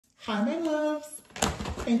Hi, my loves.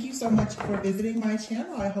 Thank you so much for visiting my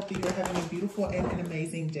channel. I hope that you're having a beautiful and an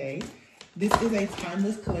amazing day. This is a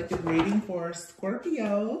timeless collective reading for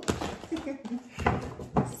Scorpio.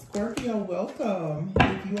 Scorpio, welcome.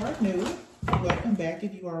 If you are new, welcome back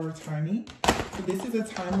if you are returning. So this is a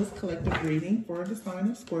timeless collective reading for the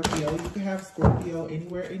sign of Scorpio. You can have Scorpio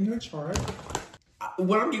anywhere in your chart.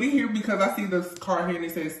 What I'm getting here, because I see this card here and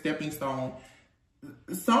it says stepping stone.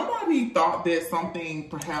 Somebody thought that something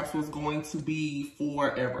perhaps was going to be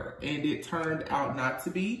forever and it turned out not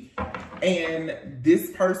to be. And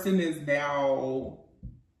this person is now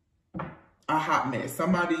a hot mess.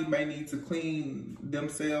 Somebody may need to clean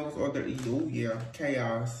themselves or their ego. Yeah,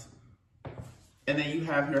 chaos. And then you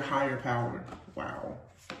have your higher power. Wow.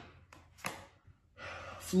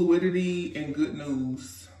 Fluidity and good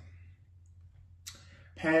news.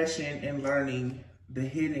 Passion and learning. The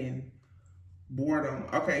hidden. Boredom.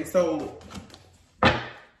 Okay, so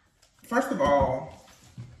first of all,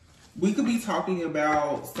 we could be talking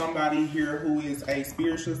about somebody here who is a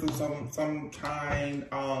spiritualist of some kind.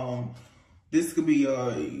 This could be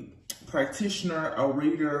a practitioner, a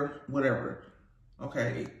reader, whatever.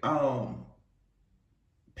 Okay.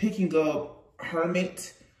 Picking up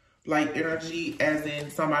hermit like energy, as in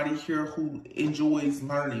somebody here who enjoys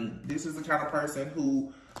learning. This is the kind of person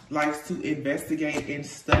who likes to investigate and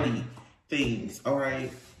study things. All right,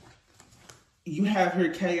 you have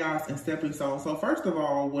here chaos and stepping stone. So first of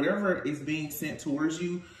all, whatever is being sent towards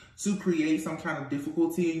you to create some kind of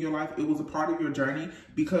difficulty in your life, it was a part of your journey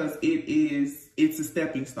because it's a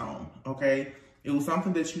stepping stone. Okay, it was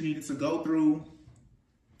something that you needed to go through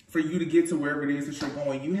for you to get to wherever it is that you're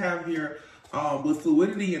going. You have here with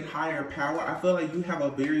fluidity and higher power, I feel like you have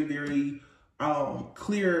a very, very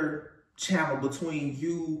clear channel between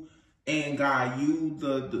you and God. You,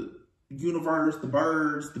 the universe, the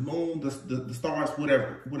birds, the moon, the stars,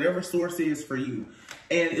 whatever source is for you.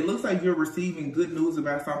 And it looks like you're receiving good news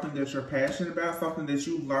about something that you're passionate about, something that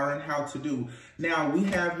you learned how to do. Now we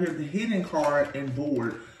have here the hidden card and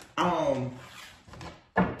board. I'm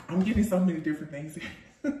getting so many different things.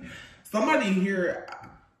 Somebody here,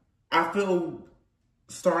 I feel,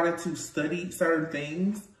 started to study certain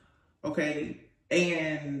things, okay,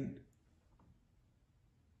 and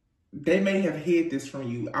they may have hid this from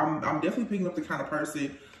you. I'm definitely picking up the kind of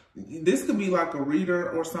person. This could be like a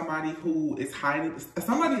reader or somebody who is hiding.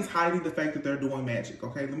 Somebody is hiding the fact that they're doing magic.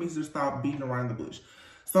 Okay, let me just stop beating around the bush.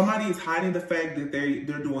 Somebody is hiding the fact that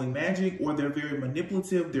they're doing magic, or they're very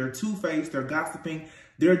manipulative. They're two-faced. They're gossiping.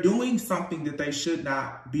 They're doing something that they should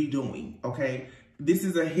not be doing. Okay, this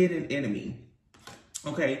is a hidden enemy.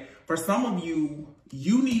 Okay, for some of you,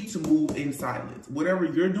 you need to move in silence. Whatever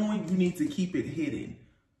you're doing, you need to keep it hidden.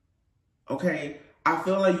 Okay, I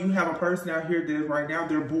feel like you have a person out here that right now,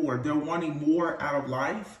 they're bored. They're wanting more out of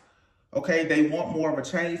life. Okay, they want more of a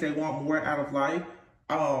change. They want more out of life.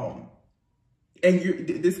 And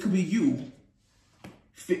this could be you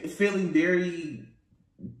feeling very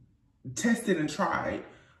tested and tried.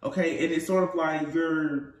 Okay, and it's sort of like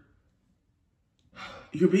you're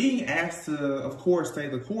being asked to, of course, stay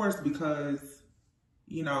the course because,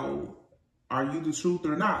 you know, are you the truth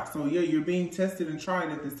or not? So yeah, you're being tested and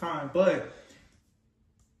tried at this time, but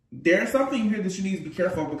there's something here that you need to be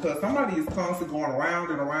careful of, because somebody is constantly going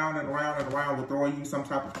around and around and around and around with throwing you some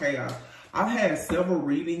type of chaos. I've had several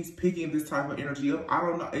readings picking this type of energy up. I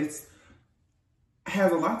don't know. It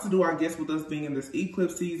has a lot to do, I guess, with us being in this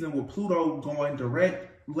eclipse season with Pluto going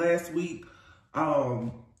direct last week.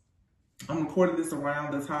 I'm recording this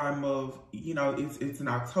around the time of, you know, it's in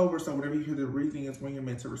October. So whatever you hear the reading is when you're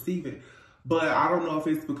meant to receive it. But I don't know if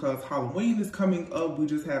it's because Halloween is coming up. We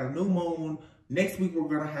just had a new moon. Next week, we're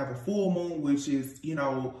going to have a full moon, which is, you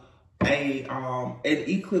know, an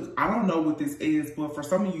eclipse. I don't know what this is, but for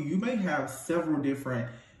some of you, you may have several different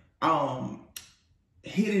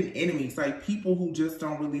hidden enemies, like people who just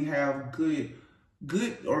don't really have good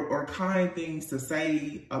or kind things to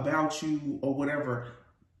say about you or whatever.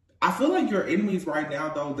 I feel like your enemies right now,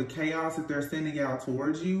 though, the chaos that they're sending out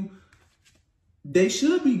towards you, they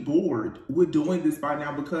should be bored with doing this by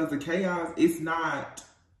now, because the chaos is not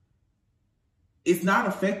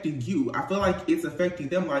affecting you. I feel like it's affecting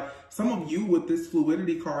them. Like some of you with this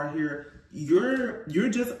fluidity card here, you're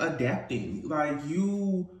just adapting. Like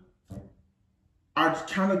you are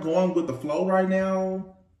kind of going with the flow right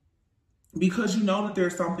now because you know that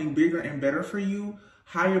there's something bigger and better for you,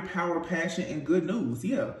 higher power, passion, and good news.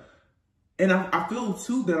 Yeah. And I feel,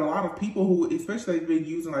 too, that a lot of people who, especially if they've been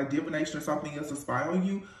using like divination or something else to spy on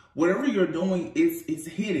you, whatever you're doing is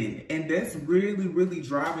hidden. And that's really, really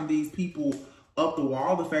driving these people up the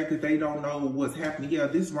wall. The fact that they don't know what's happening. Yeah,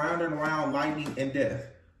 this round and round, lightning and death.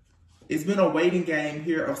 it's been a waiting game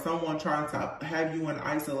here of someone trying to have you in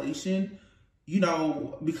isolation, you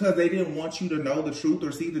know, because they didn't want you to know the truth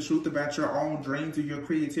or see the truth about your own dreams or your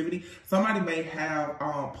creativity. Somebody may have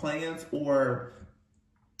plans or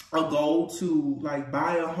a goal to like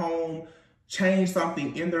buy a home, change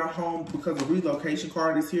something in their home, because the relocation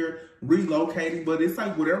card is here, relocating. But it's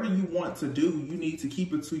like whatever you want to do, you need to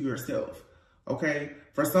keep it to yourself. Okay,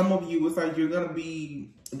 for some of you, it's like you're gonna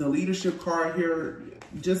be the leadership card here,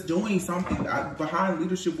 just doing something. Behind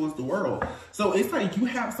leadership was the world. So it's like you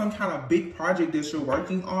have some kind of big project that you're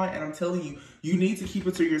working on, and I'm telling you, you need to keep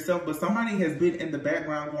it to yourself. But somebody has been in the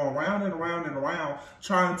background going round and around and around,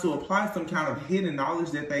 trying to apply some kind of hidden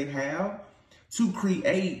knowledge that they have to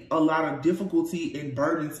create a lot of difficulty and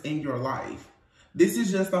burdens in your life. This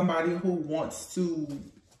is just somebody who wants to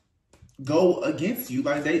go against you.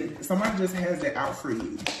 Like somebody just has it out for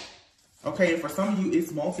you. Okay, and for some of you,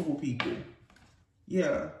 it's multiple people.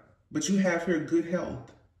 Yeah, but you have here good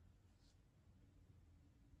health.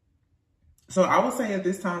 So I would say at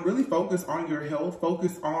this time, really focus on your health.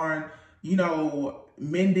 Focus on, you know,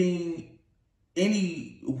 mending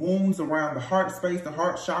any wounds around the heart space, the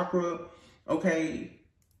heart chakra. Okay,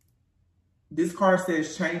 this card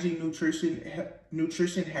says changing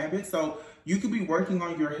nutrition habits. So you could be working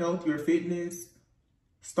on your health, your fitness,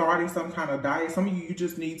 starting some kind of diet. Some of you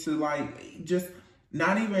just need to like, just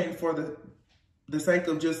not even for the sake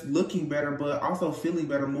of just looking better, but also feeling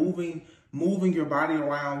better, moving your body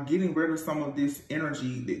around, getting rid of some of this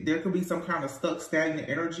energy. There could be some kind of stuck, stagnant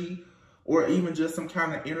energy, or even just some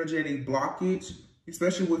kind of energetic blockage,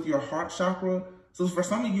 especially with your heart chakra. So for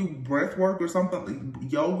some of you, breath work or something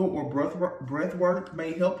like yoga or breath work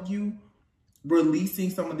may help you releasing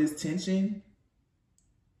some of this tension,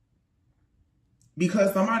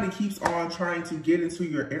 because somebody keeps on trying to get into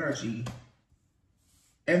your energy.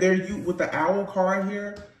 And there you with the owl card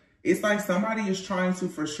here, it's like somebody is trying to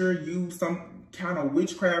for sure use some kind of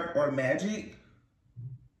witchcraft or magic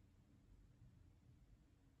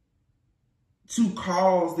to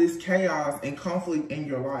cause this chaos and conflict in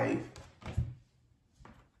your life.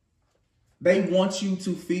 They want you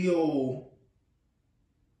to feel,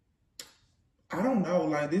 I don't know,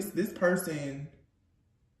 like this person,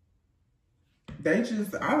 they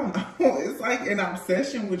just, I don't know. It's like an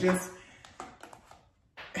obsession with just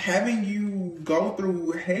having you go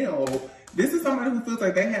through hell. This is somebody who feels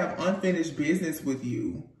like they have unfinished business with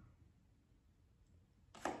you.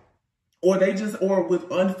 Or with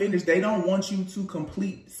unfinished, they don't want you to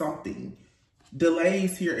complete something.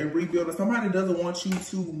 Delays here and rebuilding. Somebody doesn't want you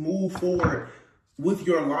to move forward with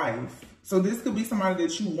your life. So this could be somebody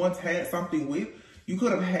that you once had something with. You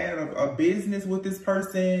could have had a business with this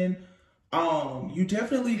person. You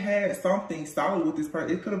definitely had something solid with this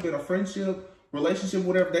person. It could have been a friendship, relationship,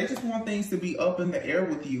 whatever. They just want things to be up in the air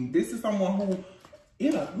with you. This is someone who,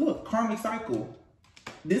 yeah, look, karmic cycle.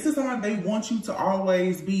 This is someone they want you to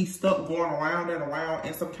always be stuck going around and around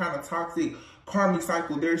in some kind of toxic karmic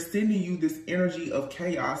cycle. They're sending you this energy of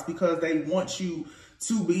chaos because they want you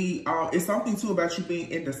to be, it's something too about you being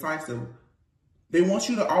indecisive. They want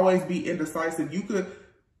you to always be indecisive. You could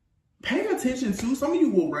pay attention to, some of you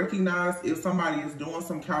will recognize if somebody is doing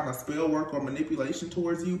some kind of spell work or manipulation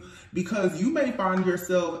towards you, because you may find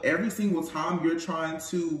yourself every single time you're trying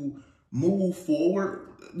to move forward,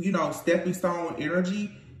 you know, stepping stone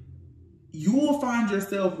energy, you will find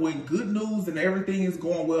yourself when good news and everything is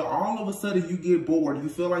going well, all of a sudden you get bored. You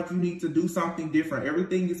feel like you need to do something different.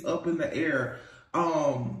 Everything is up in the air.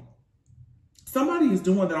 Somebody is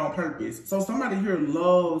doing that on purpose. So somebody here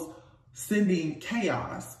loves sending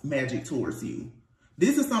chaos magic towards you.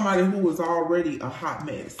 This is somebody who is already a hot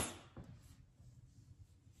mess.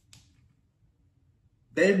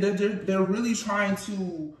 They're really trying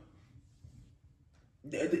to,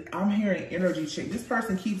 I'm hearing energy check. This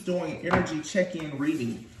person keeps doing energy check-in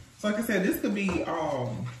reading. So like I said, this could be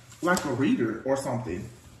like a reader or something.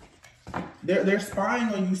 They're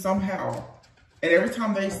spying on you somehow. And every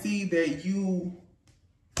time they see that you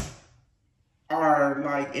are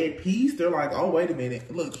like at peace, they're like, oh, wait a minute.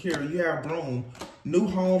 Look here, you have Broom. New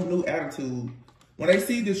home, new attitude. When they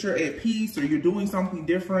see that you're at peace or you're doing something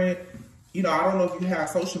different, you know, I don't know if you have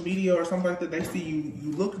social media or something like that, they see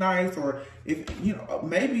you look nice, or if, you know,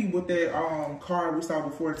 maybe with that card we saw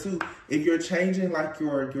before too, if you're changing like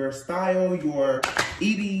your style, your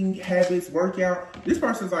eating habits, workout, this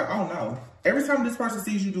person's like, oh no. Every time this person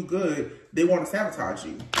sees you do good, they want to sabotage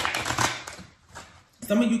you.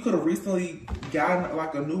 Some of you could have recently gotten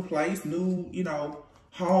like a new place, new, you know,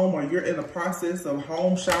 home, or you're in the process of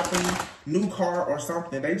home shopping, new car or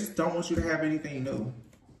something. They just don't want you to have anything new.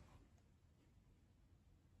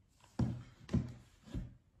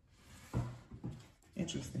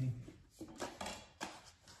 Interesting.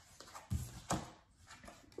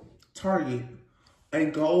 Target, a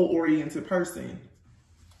goal-oriented person.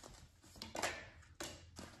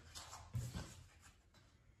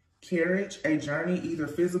 Carriage, a journey, either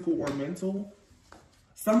physical or mental.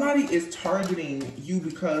 Somebody is targeting you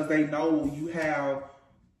because they know you have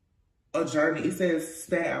a journey. It says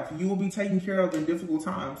staff. You will be taken care of in difficult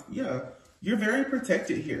times. Yeah, you're very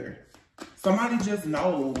protected here. Somebody just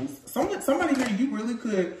knows. Somebody here, you really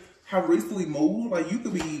could have recently moved. Like, you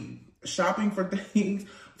could be shopping for things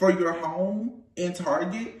for your home in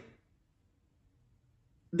Target.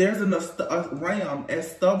 There's a ram, a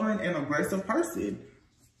stubborn and aggressive person.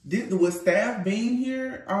 With staff being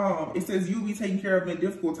here, it says you'll be taken care of in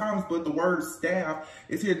difficult times, but the word staff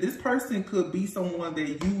is here. This person could be someone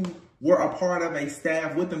that you were a part of a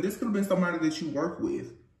staff with them. This could have been somebody that you work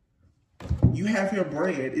with. You have here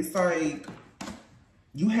bread. It's like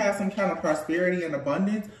you have some kind of prosperity and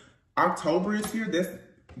abundance. October is here. That's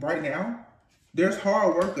right now. There's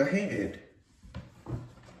hard work ahead.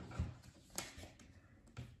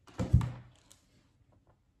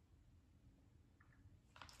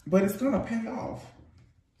 But it's going to pay off.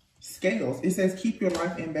 Scales. It says keep your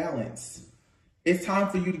life in balance. It's time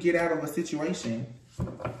for you to get out of a situation.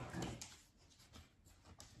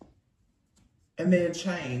 And then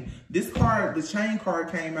chain. This card, the chain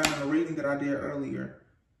card, came out in a reading that I did earlier.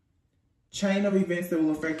 Chain of events that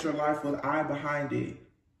will affect your life with I behind it.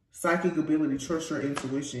 Psychic ability, trust your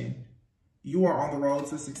intuition. You are on the road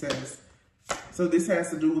to success. So this has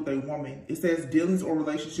to do with a woman. It says dealings or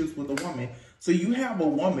relationships with a woman. So you have a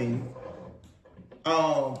woman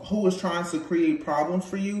who is trying to create problems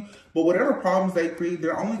for you, but whatever problems they create,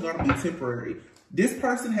 they're only going to be temporary. This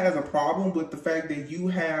person has a problem with the fact that you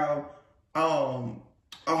have a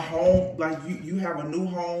home, like you have a new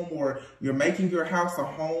home, or you're making your house a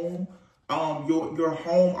home. Your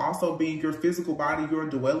home also being your physical body, your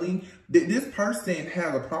dwelling. This person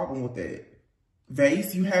has a problem with that.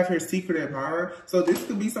 Vase, you have here secret admirer. So this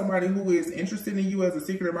could be somebody who is interested in you as a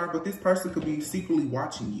secret admirer, but this person could be secretly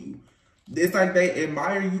watching you. It's like they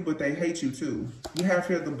admire you, but they hate you too. You have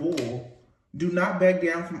here the bull. Do not back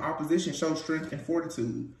down from opposition. Show strength and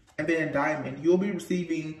fortitude. And then diamond. You'll be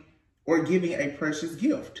receiving or giving a precious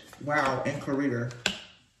gift. Wow. And career.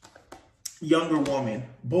 Younger woman.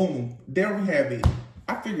 Boom. There we have it.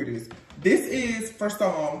 I figured this. This is for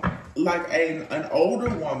some, like an older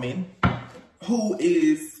woman who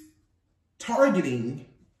is targeting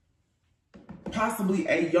possibly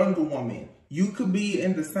a younger woman. You could be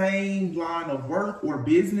in the same line of work or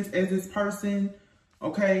business as this person,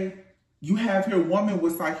 okay? You have here woman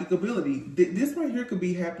with psychic ability. This right here could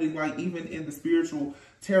be happening like even in the spiritual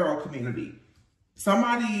tarot community.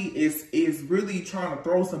 Somebody is really trying to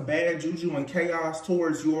throw some bad juju and chaos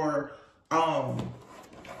towards your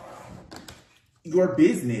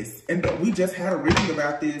business. And we just had a reading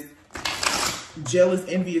about this. Jealous,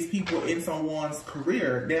 envious people in someone's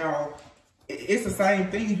career. Now, it's the same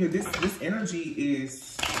thing here. This energy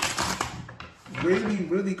is really,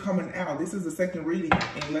 really coming out. This is the second reading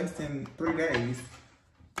in less than 3 days.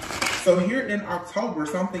 So here in October,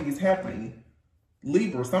 something is happening.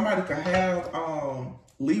 Libra. Somebody could have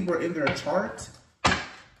Libra in their chart.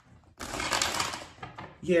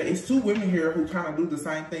 Yeah, it's two women here who kind of do the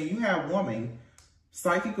same thing. You have woman,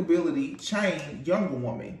 psychic ability, chain, younger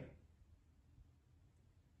woman.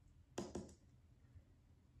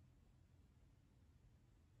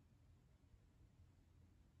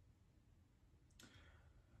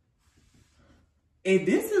 And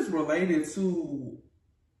this is related to,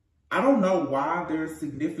 I don't know why there's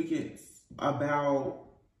significance about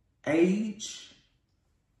age.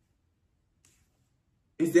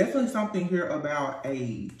 It's definitely something here about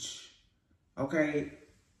age, okay?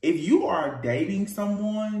 If you are dating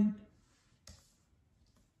someone,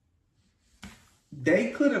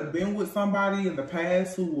 they could have been with somebody in the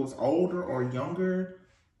past who was older or younger,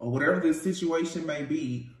 or whatever the situation may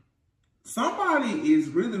be. Somebody is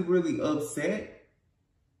really, really upset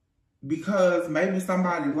because maybe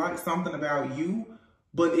somebody likes something about you,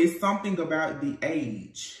 but it's something about the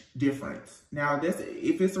age difference. Now, that's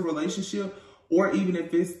if it's a relationship or even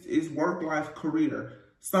if it's work, life, career.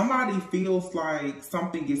 Somebody feels like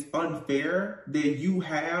something is unfair that you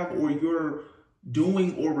have or you're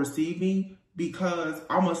doing or receiving, because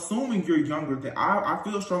I'm assuming you're younger than, I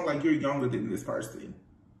feel strong like you're younger than this person.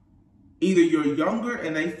 Either you're younger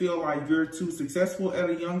and they feel like you're too successful at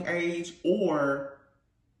a young age, or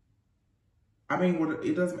I mean,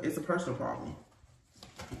 it's a personal problem.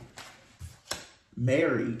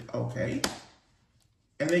 Married, okay.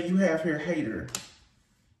 And then you have here hater.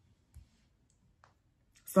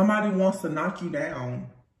 Somebody wants to knock you down,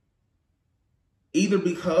 either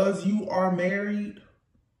because you are married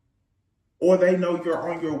or they know you're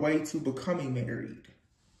on your way to becoming married.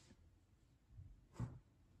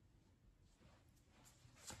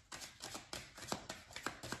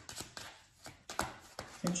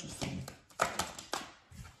 Interesting.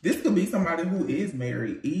 This could be somebody who is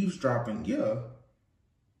married, eavesdropping, yeah.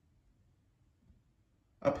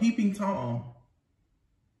 A peeping Tom.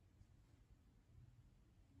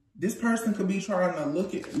 This person could be trying to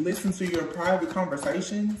listen to your private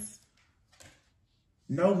conversations.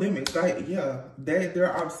 No limits. Like, yeah,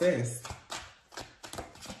 they're obsessed.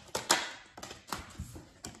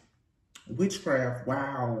 Witchcraft,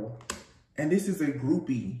 wow. And this is a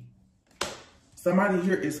groupie. Somebody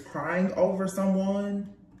here is crying over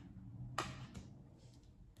someone.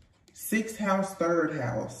 6th house, 3rd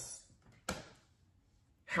house.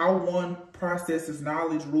 How one processes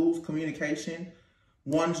knowledge, rules, communication,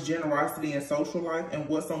 one's generosity and social life, and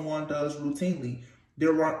what someone does routinely.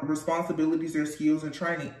 Their responsibilities, their skills, and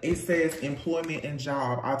training. It says employment and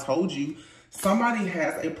job. I told you, somebody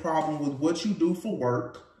has a problem with what you do for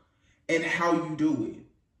work and how you do it.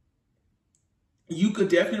 You could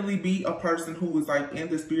definitely be a person who is like in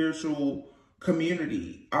the spiritual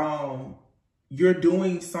community. You're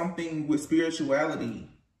doing something with spirituality.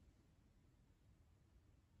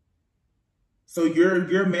 So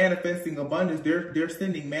you're manifesting abundance. They're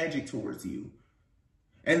sending magic towards you.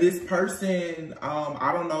 And this person,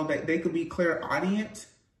 I don't know, that they could be clairaudient.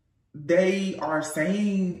 They are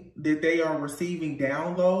saying that they are receiving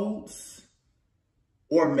downloads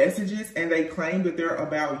or messages, and they claim that they're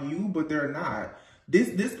about you, but they're not.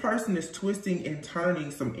 This person is twisting and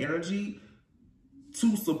turning some energy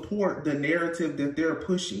to support the narrative that they're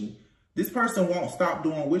pushing. This person won't stop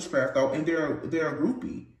doing witchcraft though, and they're a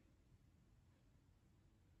groupie.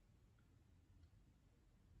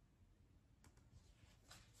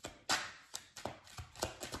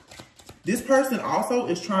 This person also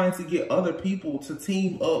is trying to get other people to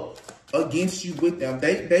team up against you with them.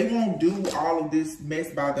 They won't do all of this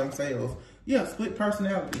mess by themselves. Yeah, split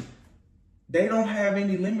personality. They don't have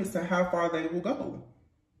any limits to how far they will go.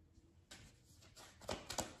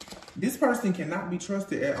 This person cannot be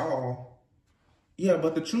trusted at all. Yeah,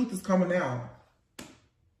 but the truth is coming out.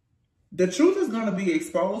 The truth is going to be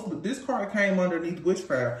exposed, but this card came underneath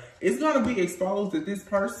witchcraft. It's going to be exposed that this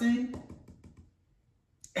person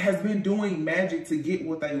has been doing magic to get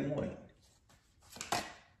what they want.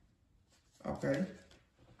 Okay.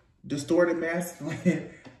 Distorted masculine.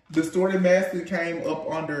 Distorted masculine came up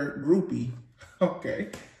under groupie.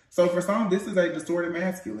 Okay. So for some, this is a distorted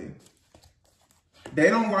masculine. They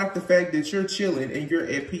don't like the fact that you're chilling and you're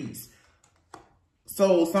at peace.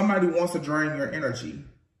 So somebody wants to drain your energy.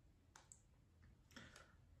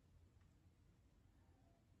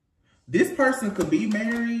 This person could be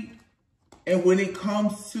married, and when it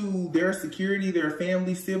comes to their security, their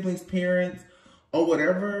family, siblings, parents, or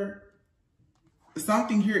whatever,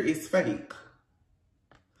 something here is fake.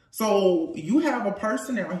 So you have a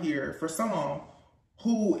person out here, for some,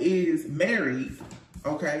 who is married,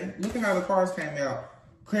 okay? Look at how the cards came out.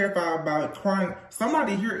 Clarify about crying.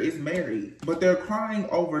 Somebody here is married, but they're crying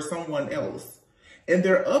over someone else. And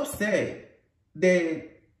they're upset that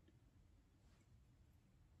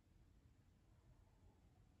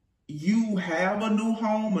you have a new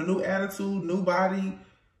home, a new attitude, new body.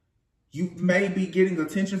 You may be getting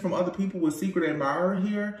attention from other people with secret admirer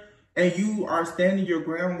here. And you are standing your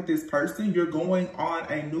ground with this person. You're going on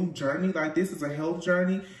a new journey. Like this is a health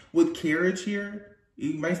journey with carriage here.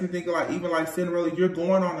 It makes me think of like, even like Cinderella, you're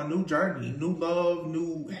going on a new journey, new love,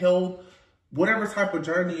 new health, whatever type of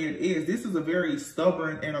journey it is. This is a very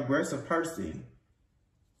stubborn and aggressive person.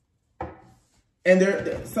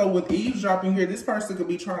 And so with eavesdropping here, this person could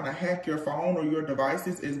be trying to hack your phone or your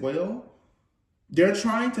devices as well. They're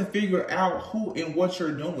trying to figure out who and what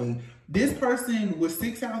you're doing. This person with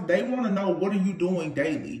 6th house, they want to know, what are you doing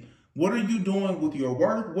daily? What are you doing with your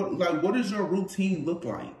work? What does your routine look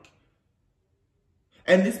like?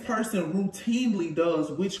 And this person routinely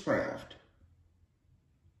does witchcraft.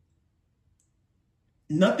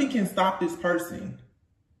 Nothing can stop this person.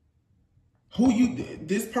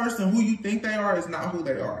 This person who you think they are is not who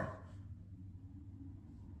they are.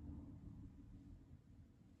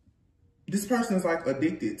 This person is like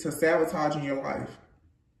addicted to sabotaging your life.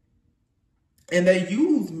 And they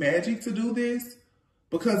use magic to do this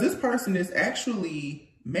because this person is actually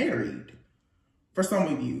married for some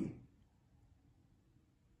of you.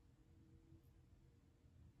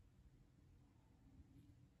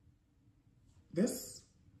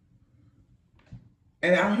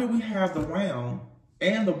 And out here we have the Ram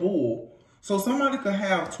and the Bull. So somebody could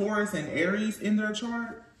have Taurus and Aries in their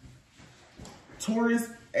chart. Taurus,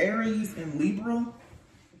 Aries, and Libra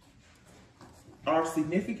are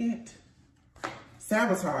significant.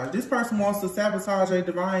 Sabotage. This person wants to sabotage a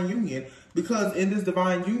divine union because in this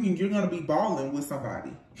divine union, you're going to be balling with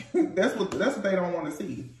somebody. that's what they don't want to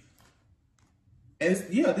see. And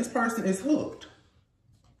yeah, this person is hooked.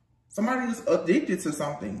 Somebody is addicted to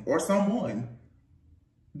something or someone.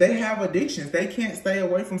 They have addictions. They can't stay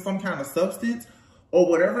away from some kind of substance or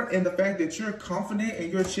whatever. And the fact that you're confident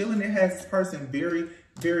and you're chilling, it has this person very,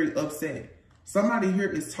 very upset. Somebody here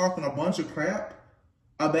is talking a bunch of crap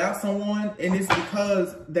about someone, and it's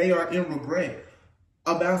because they are in regret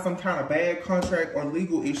about some kind of bad contract or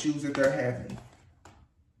legal issues that they're having.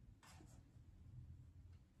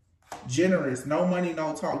 Generous, no money,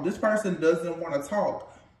 no talk. This person doesn't want to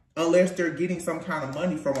talk unless they're getting some kind of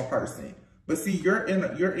money from a person. But see, you're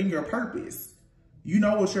in your purpose. You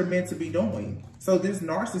know what you're meant to be doing. So this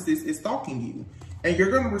narcissist is stalking you. And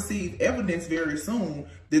you're going to receive evidence very soon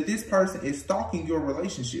that this person is stalking your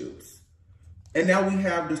relationships. And now we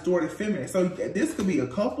have distorted feminine. So this could be a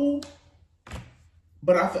couple,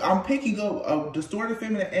 but I'm picking up a distorted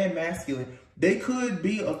feminine and masculine. They could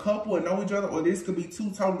be a couple and know each other, or this could be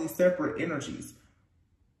two totally separate energies.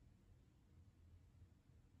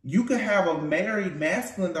 You could have a married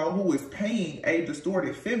masculine, though, who is paying a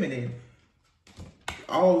distorted feminine.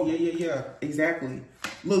 Oh, yeah, exactly.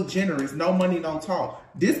 Look, generous, no money, no talk.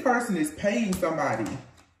 This person is paying somebody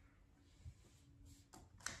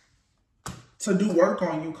to do work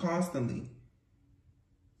on you constantly.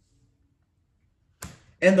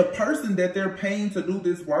 And the person that they're paying to do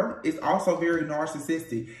this work is also very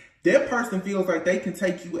narcissistic. That person feels like they can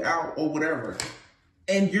take you out or whatever.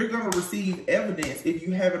 And you're going to receive evidence, if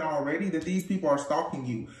you haven't already, that these people are stalking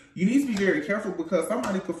you. You need to be very careful because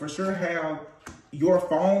somebody could for sure have your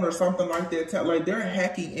phone or something like that. Like they're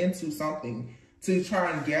hacking into something to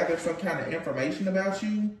try and gather some kind of information about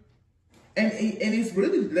you. And it's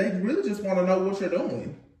really, they really just want to know what you're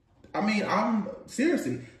doing. I mean,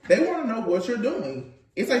 seriously, they want to know what you're doing.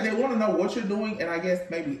 It's like they want to know what you're doing and I guess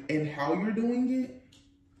maybe and how you're doing it.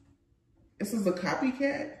 This is a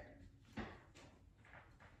copycat.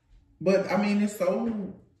 But I mean, it's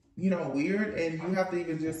so, weird, and you have to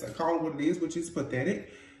even just call it what it is, which is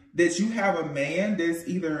pathetic, that you have a man that's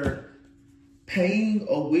either paying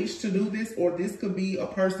a witch to do this, or this could be a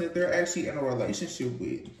person that they're actually in a relationship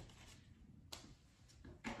with.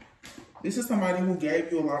 This is somebody who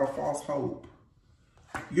gave you a lot of false hope.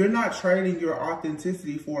 You're not trading your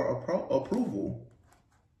authenticity for approval.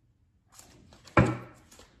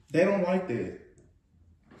 They don't like that.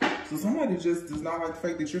 So somebody just does not like the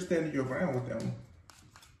fact that you're standing your ground with them.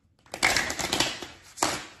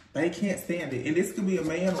 They can't stand it. And this could be a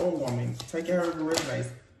man or a woman. Take it however it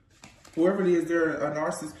resonates. Whoever it is, they're a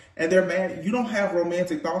narcissist. And they're mad. You don't have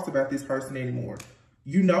romantic thoughts about this person anymore.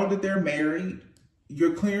 You know that they're married.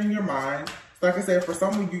 You're clearing your mind. Like I said, for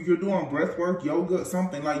some of you, you're doing breath work, yoga,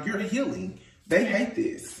 something. Like you're healing. They hate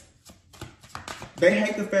this. They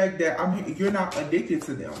hate the fact that you're not addicted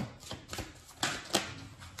to them.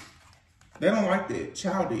 They don't like that.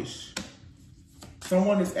 Childish.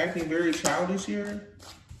 Someone is acting very childish here.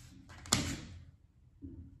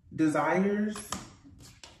 Desires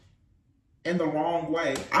in the wrong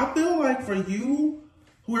way. I feel like for you,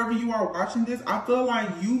 whoever you are watching this, I feel like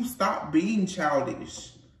you stop being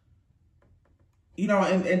childish.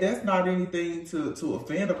 And that's not anything to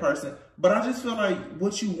offend a person, but I just feel like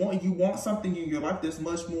what you want something in your life that's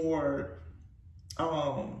much more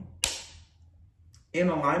in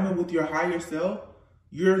alignment with your higher self.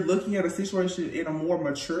 You're looking at a situation in a more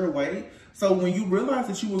mature way. So when you realize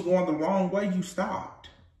that you were going the wrong way, you stopped.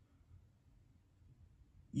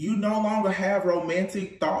 You no longer have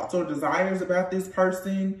romantic thoughts or desires about this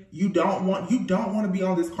person. You don't want to be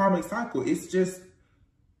on this karmic cycle. It's just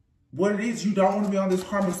what it is. You don't want to be on this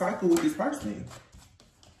karmic cycle with this person.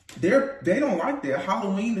 They don't like that.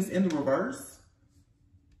 Halloween is in the reverse.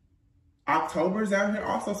 October is out here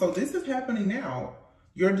also. So this is happening now.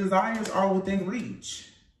 Your desires are within reach.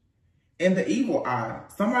 And the evil eye.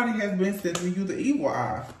 Somebody has been sending you the evil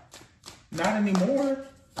eye. Not anymore.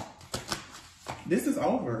 This is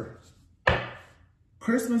over.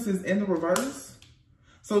 Christmas is in the reverse.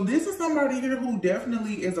 So this is somebody here who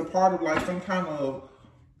definitely is a part of like some kind of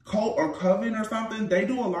cult or coven or something. They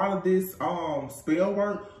do a lot of this spell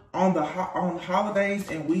work on holidays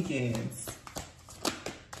and weekends.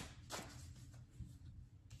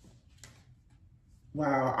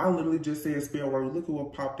 Wow, I literally just said spell work. Look at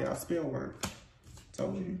what popped out. Spell work.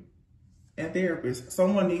 Told you. And therapist.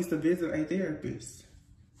 Someone needs to visit a therapist.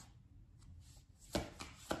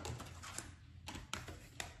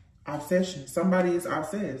 Obsession. Somebody is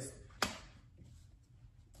obsessed.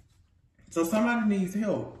 So somebody needs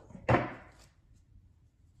help.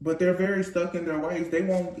 But they're very stuck in their ways.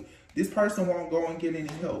 This person won't go and get any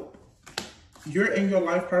help. You're in your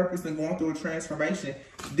life purpose and going through a transformation.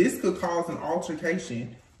 This could cause an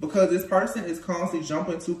altercation because this person is constantly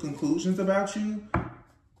jumping to conclusions about you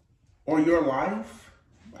or your life.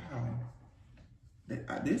 Wow.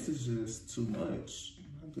 This is just too much.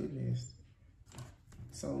 My goodness.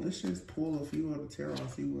 So let's just pull a few of the tarot and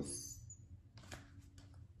see what's...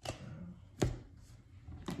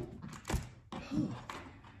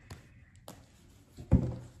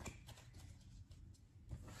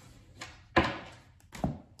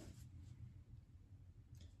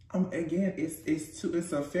 Again,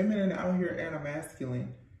 it's a feminine out here and a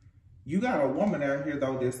masculine. You got a woman out here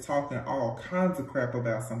though that's talking all kinds of crap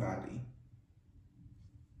about somebody.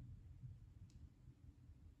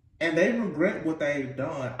 And they regret what they've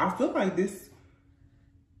done. I feel like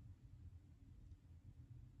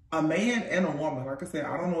a man and a woman, like I said,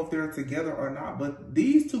 I don't know if they're together or not, but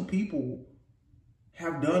these two people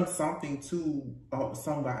have done something to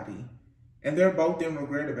somebody. And they're both in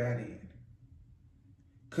regret about it.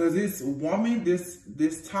 Because this woman,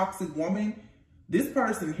 this toxic woman, this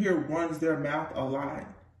person here runs their mouth a lot.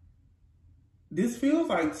 This feels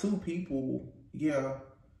like two people. Yeah,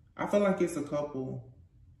 I feel like it's a couple.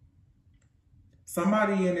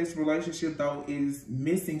 Somebody in this relationship, though, is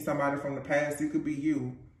missing somebody from the past. It could be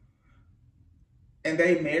you. And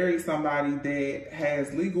they married somebody that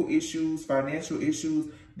has legal issues, financial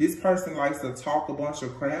issues. This person likes to talk a bunch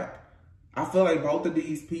of crap. I feel like both of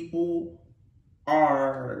these people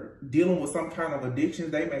are dealing with some kind of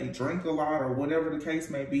addiction. They may drink a lot or whatever the case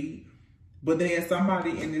may be. But then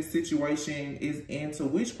somebody in this situation is into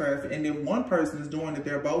witchcraft. And if one person is doing it,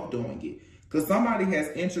 they're both doing it. Because somebody has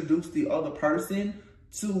introduced the other person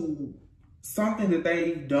to something that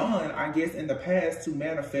they've done, I guess, in the past to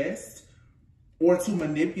manifest or to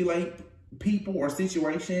manipulate people or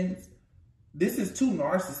situations. This is two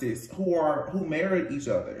narcissists who married each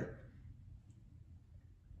other.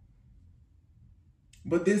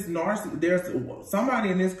 But there's somebody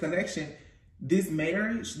in this connection, this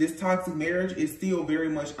marriage, this toxic marriage is still very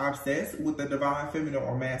much obsessed with the divine feminine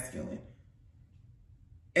or masculine.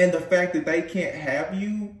 And the fact that they can't have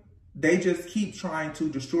you, they just keep trying to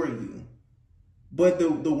destroy you. But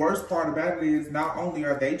the worst part about it is not only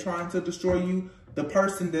are they trying to destroy you, the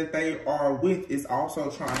person that they are with is also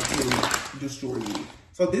trying to destroy you.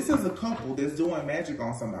 So this is a couple that's doing magic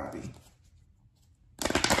on somebody.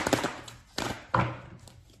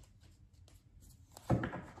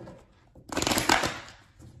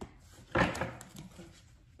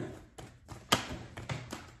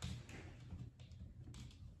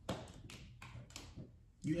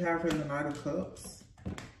 You have here the Knight of Cups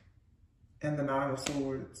and the Nine of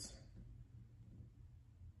Swords.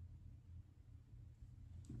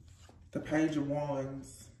 The Page of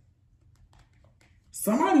Wands.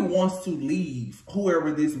 Somebody wants to leave,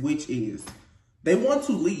 whoever this witch is. They want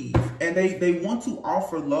to leave and they want to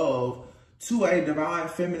offer love to a divine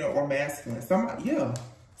feminine or masculine.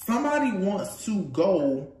 Somebody wants to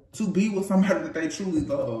go to be with somebody that they truly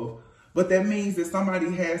love. But that means that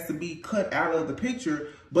somebody has to be cut out of the picture,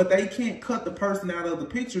 but they can't cut the person out of the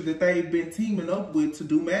picture that they've been teaming up with to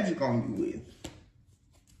do magic on you with.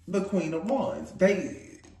 The Queen of Wands.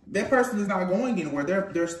 That person is not going anywhere.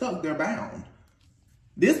 They're stuck. They're bound.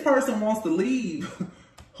 This person wants to leave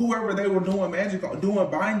whoever they were doing magic on,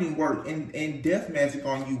 doing binding work and death magic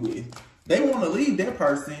on you with. They want to leave that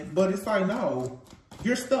person, but it's like, no,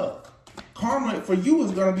 you're stuck. Karma for you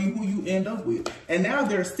is going to be who you end up with. And now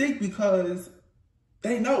they're sick because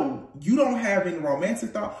they know you don't have any romantic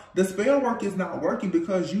thought. The spell work is not working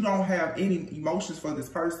because you don't have any emotions for this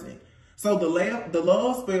person. So the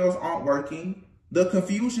love spells aren't working. The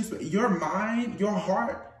confusion, your mind, your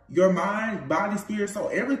heart, your mind, body, spirit, soul,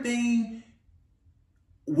 everything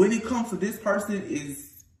when it comes to this person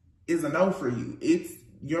is a no for you.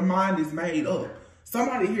 Your mind is made up.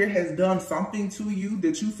 Somebody here has done something to you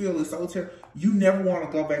that you feel is so terrible. You never want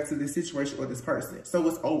to go back to this situation or this person. So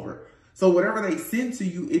it's over. So whatever they send to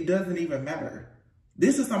you, it doesn't even matter.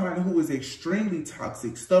 This is somebody who is extremely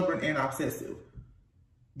toxic, stubborn, and obsessive.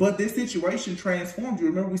 But this situation transformed you.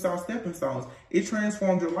 Remember, we saw stepping stones. It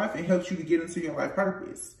transformed your life and helped you to get into your life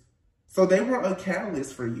purpose. So they were a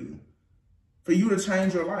catalyst for you to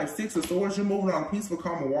change your life. Six of Swords, you're moving on peaceful,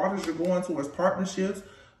 calm waters. You're going towards partnerships.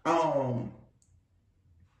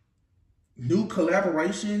 New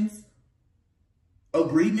collaborations,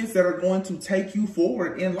 agreements that are going to take you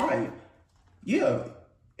forward in life. Yeah.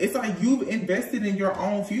 It's like you've invested in your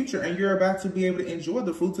own future and you're about to be able to enjoy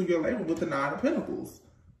the fruits of your labor with the Nine of Pentacles.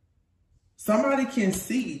 Somebody can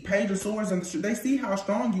see Page of Swords and they see how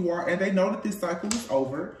strong you are and they know that this cycle is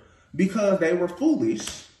over because they were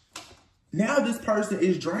foolish. Now this person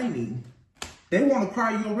is draining. They want to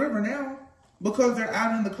cry you a river now because they're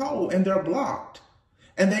out in the cold and they're blocked.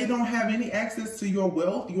 And they don't have any access to your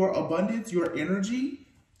wealth, your abundance, your energy.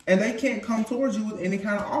 And they can't come towards you with any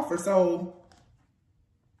kind of offer. So,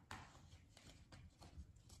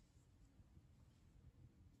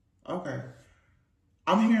 okay.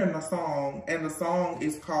 I'm hearing a song, and the song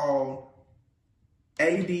is called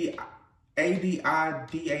Adidas,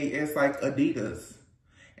 like Adidas.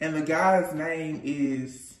 And the guy's name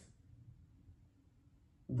is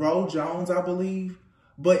Ro Jones, I believe.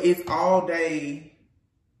 But it's all day.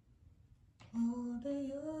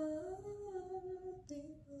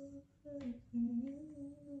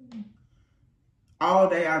 All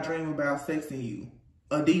day I dream about sexing you.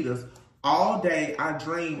 Adidas. All day I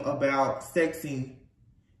dream about sexing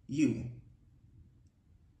you.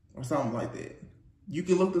 Or something like that. You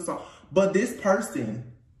can look this up. But this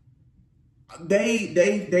person, they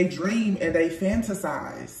dream and they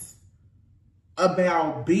fantasize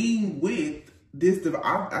about being with this,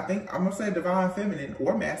 I think I'm going to say divine feminine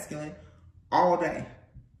or masculine all day.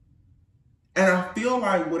 And I feel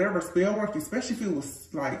like whatever spell work, especially if it was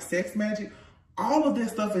like sex magic, all of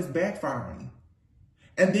this stuff is backfiring.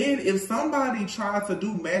 And then if somebody tries to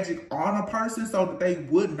do magic on a person so that they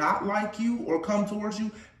would not like you or come towards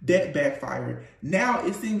you, that backfired. Now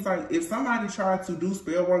it seems like if somebody tried to do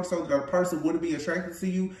spell work so that a person wouldn't be attracted to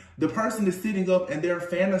you, the person is sitting up and they're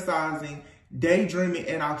fantasizing, daydreaming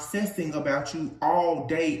and obsessing about you all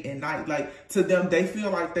day and night. Like to them, they feel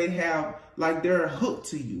like they have, like they're hooked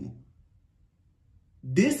to you.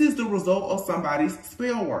 This is the result of somebody's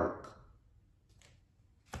spell work.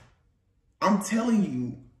 I'm telling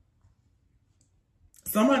you,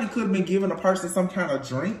 somebody could have been giving a person some kind of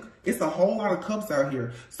drink. It's a whole lot of cups out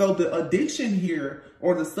here. So the addiction here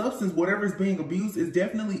or the substance, whatever is being abused, is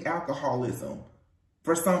definitely alcoholism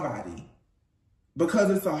for somebody. Because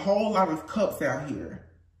it's a whole lot of cups out here.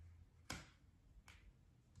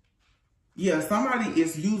 Yeah, somebody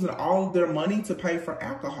is using all of their money to pay for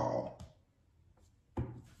alcohol.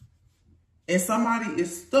 And somebody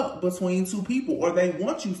is stuck between two people, or they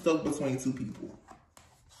want you stuck between two people.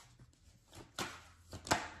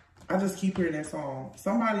 I just keep hearing that song.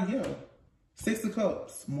 Somebody, yeah. 6 of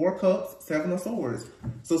Cups, more cups, 7 of Swords.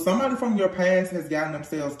 So somebody from your past has gotten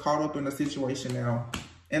themselves caught up in a situation now,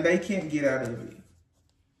 and they can't get out of it.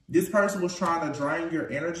 This person was trying to drain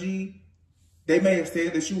your energy. They may have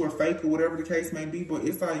said that you were fake or whatever the case may be, but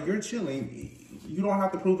it's like you're chilling. You don't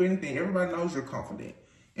have to prove anything. Everybody knows you're confident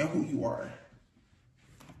in who you are.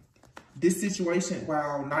 This situation,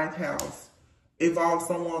 wow, 9th house, involves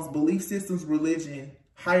someone's belief systems, religion,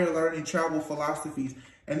 higher learning, travel, philosophies,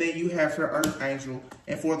 and then you have your earth angel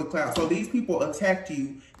and for the cloud. So these people attacked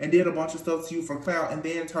you and did a bunch of stuff to you for clout and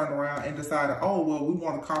then turned around and decided, oh, well, we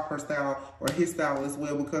want to copy her style or his style as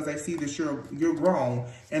well because they see that you're grown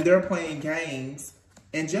and they're playing games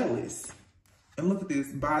and jealous. And look at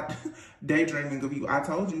this, by daydreaming of you. I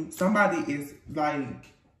told you, somebody is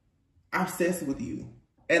like obsessed with you.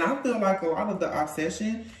 And I feel like a lot of the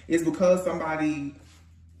obsession is because somebody,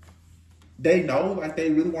 they know like they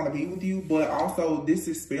really want to be with you, but also this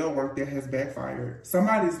is spell work that has backfired.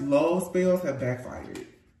 Somebody's love spells have backfired.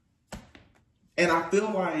 And I feel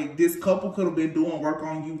like this couple could have been doing work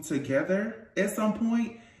on you together at some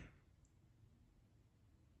point.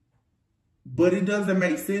 But it doesn't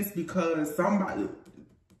make sense because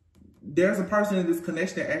there's a person in this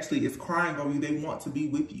connection that actually is crying over you. They want to be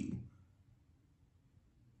with you.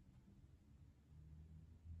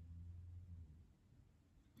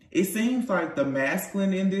 It seems like the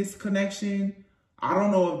masculine in this connection, I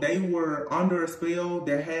don't know if they were under a spell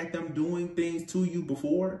that had them doing things to you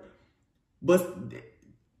before, but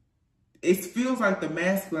it feels like the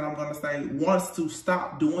masculine, I'm going to say, wants to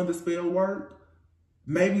stop doing the spell work.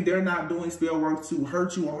 Maybe they're not doing spell work to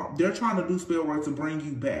hurt you, or they're trying to do spell work to bring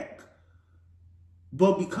you back.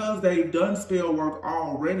 But because they've done spell work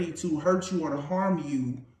already to hurt you or to harm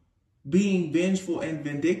you, being vengeful and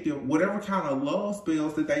vindictive, whatever kind of love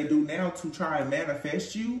spells that they do now to try and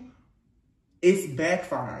manifest you, it's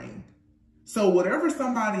backfiring. So whatever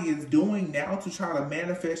somebody is doing now to try to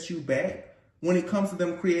manifest you back, when it comes to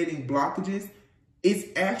them creating blockages,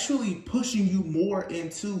 it's actually pushing you more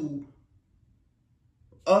into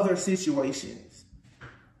other situations.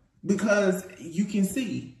 Because you can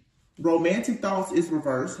see, romantic thoughts is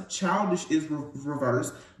reversed, childish is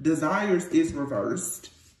reversed, desires is reversed.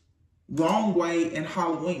 wrong way in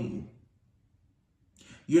Halloween.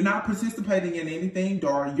 You're not participating in anything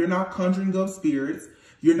dark. You're not conjuring up spirits.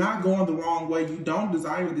 You're not going the wrong way. You don't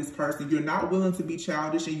desire this person. You're not willing to be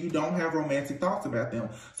childish, and you don't have romantic thoughts about them.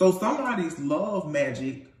 So somebody's love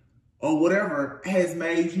magic or whatever has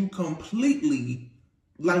made you completely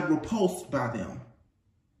like repulsed by them.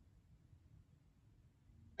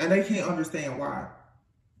 And they can't understand why.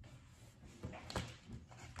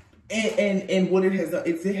 And what it has done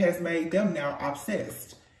is it has made them now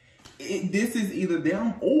obsessed. This is either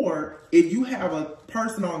them, or if you have a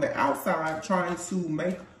person on the outside trying to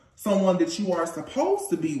make someone that you are supposed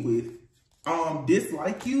to be with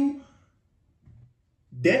dislike you,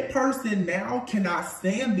 that person now cannot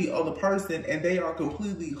stand the other person, and they are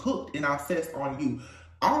completely hooked and obsessed on you.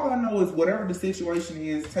 All I know is whatever the situation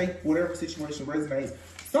is, take whatever situation resonates.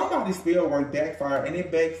 Somebody's spell work backfired, and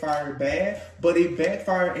it backfired bad, but it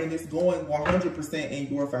backfired and it's going 100% in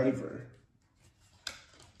your favor.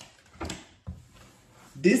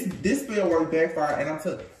 This spell work backfired, and I'm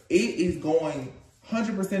telling you, it is going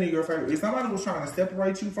 100% in your favor. If somebody was trying to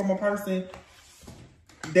separate you from a person,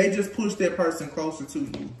 they just push that person closer to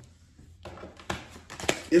you.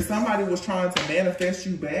 If somebody was trying to manifest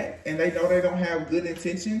you back and they know they don't have good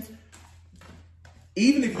intentions,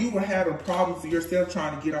 even if you were having problems with yourself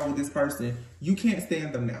trying to get on with this person, you can't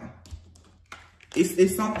stand them now.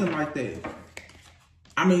 It's something like that.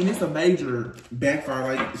 I mean, it's a major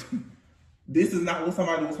backfire. Like, this is not what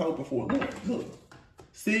somebody was hoping for. Look.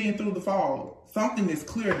 Seeing through the fog. Something is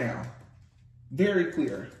clear now. Very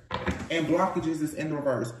clear. And blockages is in the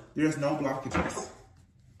reverse. There's no blockages.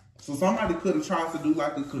 So somebody could have tried to do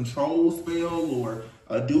like a control spell or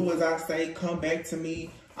a do as I say, come back to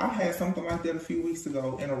me. I had something like that a few weeks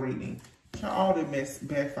ago in a reading. All that mess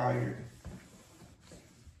backfired.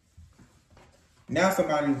 Now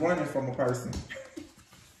somebody's running from a person.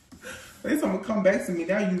 They someone come back to me,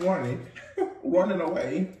 now you running. Running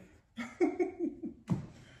away.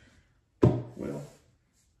 Well,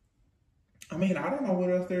 I mean, I don't know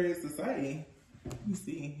what else there is to say. Let me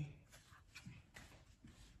see.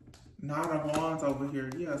 Nine of Wands over here.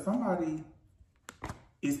 Yeah, somebody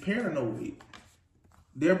is paranoid.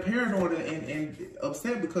 They're paranoid and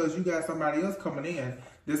upset because you got somebody else coming in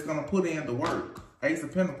that's going to put in the work. Ace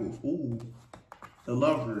of Pentacles. Ooh. The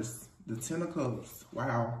Lovers. The Ten of Cups.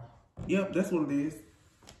 Wow. Yep, that's what it is.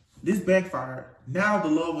 This backfired. Now the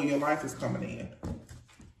love of your life is coming in.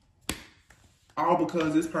 All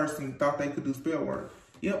because this person thought they could do spell work.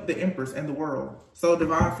 Yep, the Empress and the World. So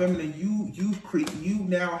Divine Feminine, you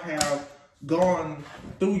now have gone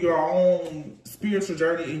through your own spiritual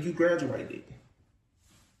journey and you graduated.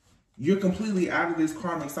 You're completely out of this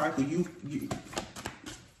karmic cycle. You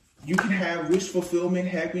can have wish fulfillment,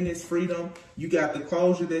 happiness, freedom. You got the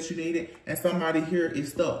closure that you needed, and somebody here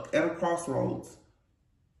is stuck at a crossroads.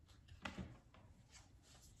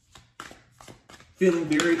 Feeling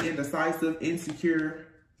very indecisive, insecure.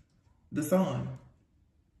 The Sun.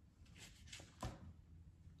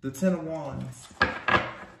 The Ten of Wands.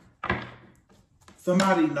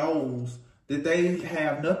 Somebody knows that they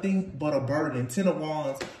have nothing but a burden. Ten of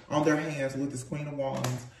Wands on their hands with this Queen of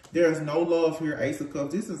Wands. There is no love here. Ace of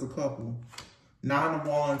Cups. This is a couple. Nine of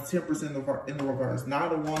Wands. Temperance in the reverse.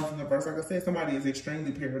 Nine of Wands in the reverse. Like I said, somebody is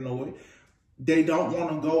extremely paranoid. They don't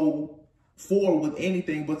want to go forward with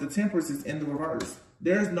anything, but the Temperance is in the reverse.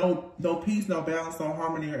 There's no peace, no balance, no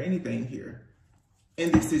harmony or anything here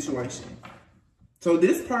in this situation. So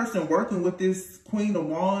this person working with this Queen of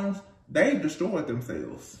Wands, they've destroyed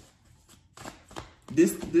themselves.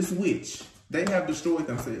 This witch, they have destroyed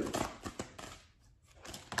themselves.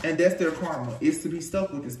 And that's their karma, is to be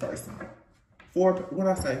stuck with this person. Four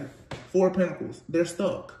of Pentacles. They're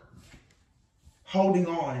stuck. Holding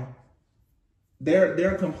on.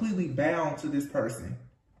 They're completely bound to this person.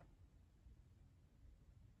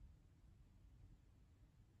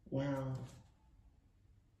 Wow.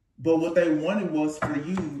 But what they wanted was for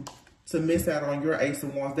you to miss out on your Ace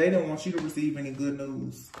of Wands. They didn't want you to receive any good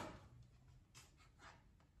news.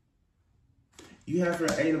 You have your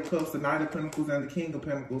Eight of Cups, the Knight of Pentacles, and the King of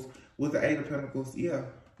Pentacles with the Eight of Pentacles. Yeah.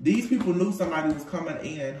 These people knew somebody was coming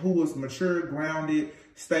in who was mature, grounded,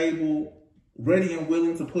 stable, ready and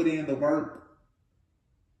willing to put in the work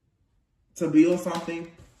to build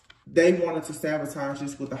something. They wanted to sabotage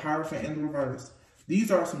this with the Hierophant in the reverse. These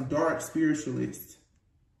are some dark spiritualists.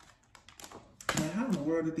 Man, how in the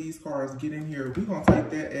world did these cards get in here? We're going to take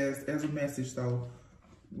that as a message, though.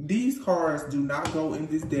 These cards do not go in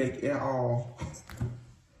this deck at all.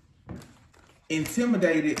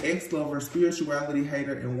 Intimidated, ex-lover, spirituality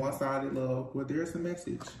hater, and one-sided love. Well, there's a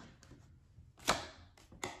message.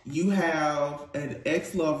 You have an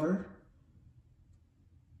ex-lover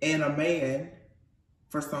and a man,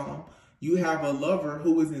 for some. You have a lover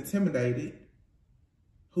who is intimidated,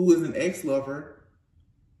 who is an ex-lover,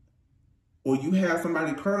 or you have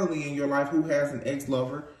somebody currently in your life who has an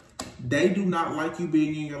ex-lover. They do not like you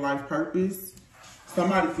being in your life purpose.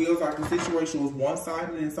 Somebody feels like the situation was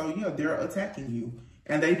one-sided, and so, yeah, they're attacking you.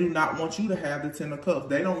 And they do not want you to have the 10 of Cups.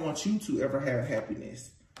 They don't want you to ever have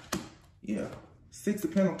happiness. Yeah. 6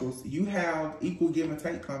 of Pentacles. You have equal give and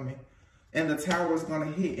take coming. And the Tower is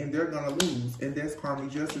going to hit, and they're going to lose. And that's karmic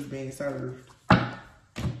justice being served. All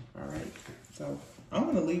right. So, I'm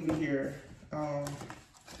going to leave it here. Wow.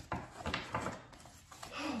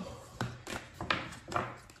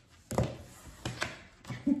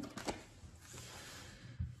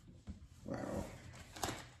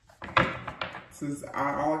 Since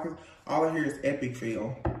all I hear is epic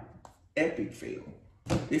fail. Epic fail.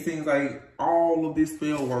 It seems like all of this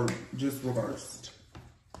spell work just reversed.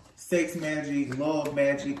 Sex magic, love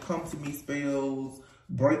magic, come to me spells,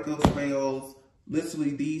 breakup spells.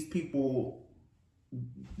 Literally, these people,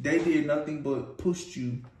 they did nothing but pushed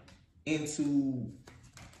you into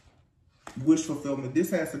wish fulfillment. This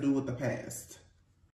has to do with the past.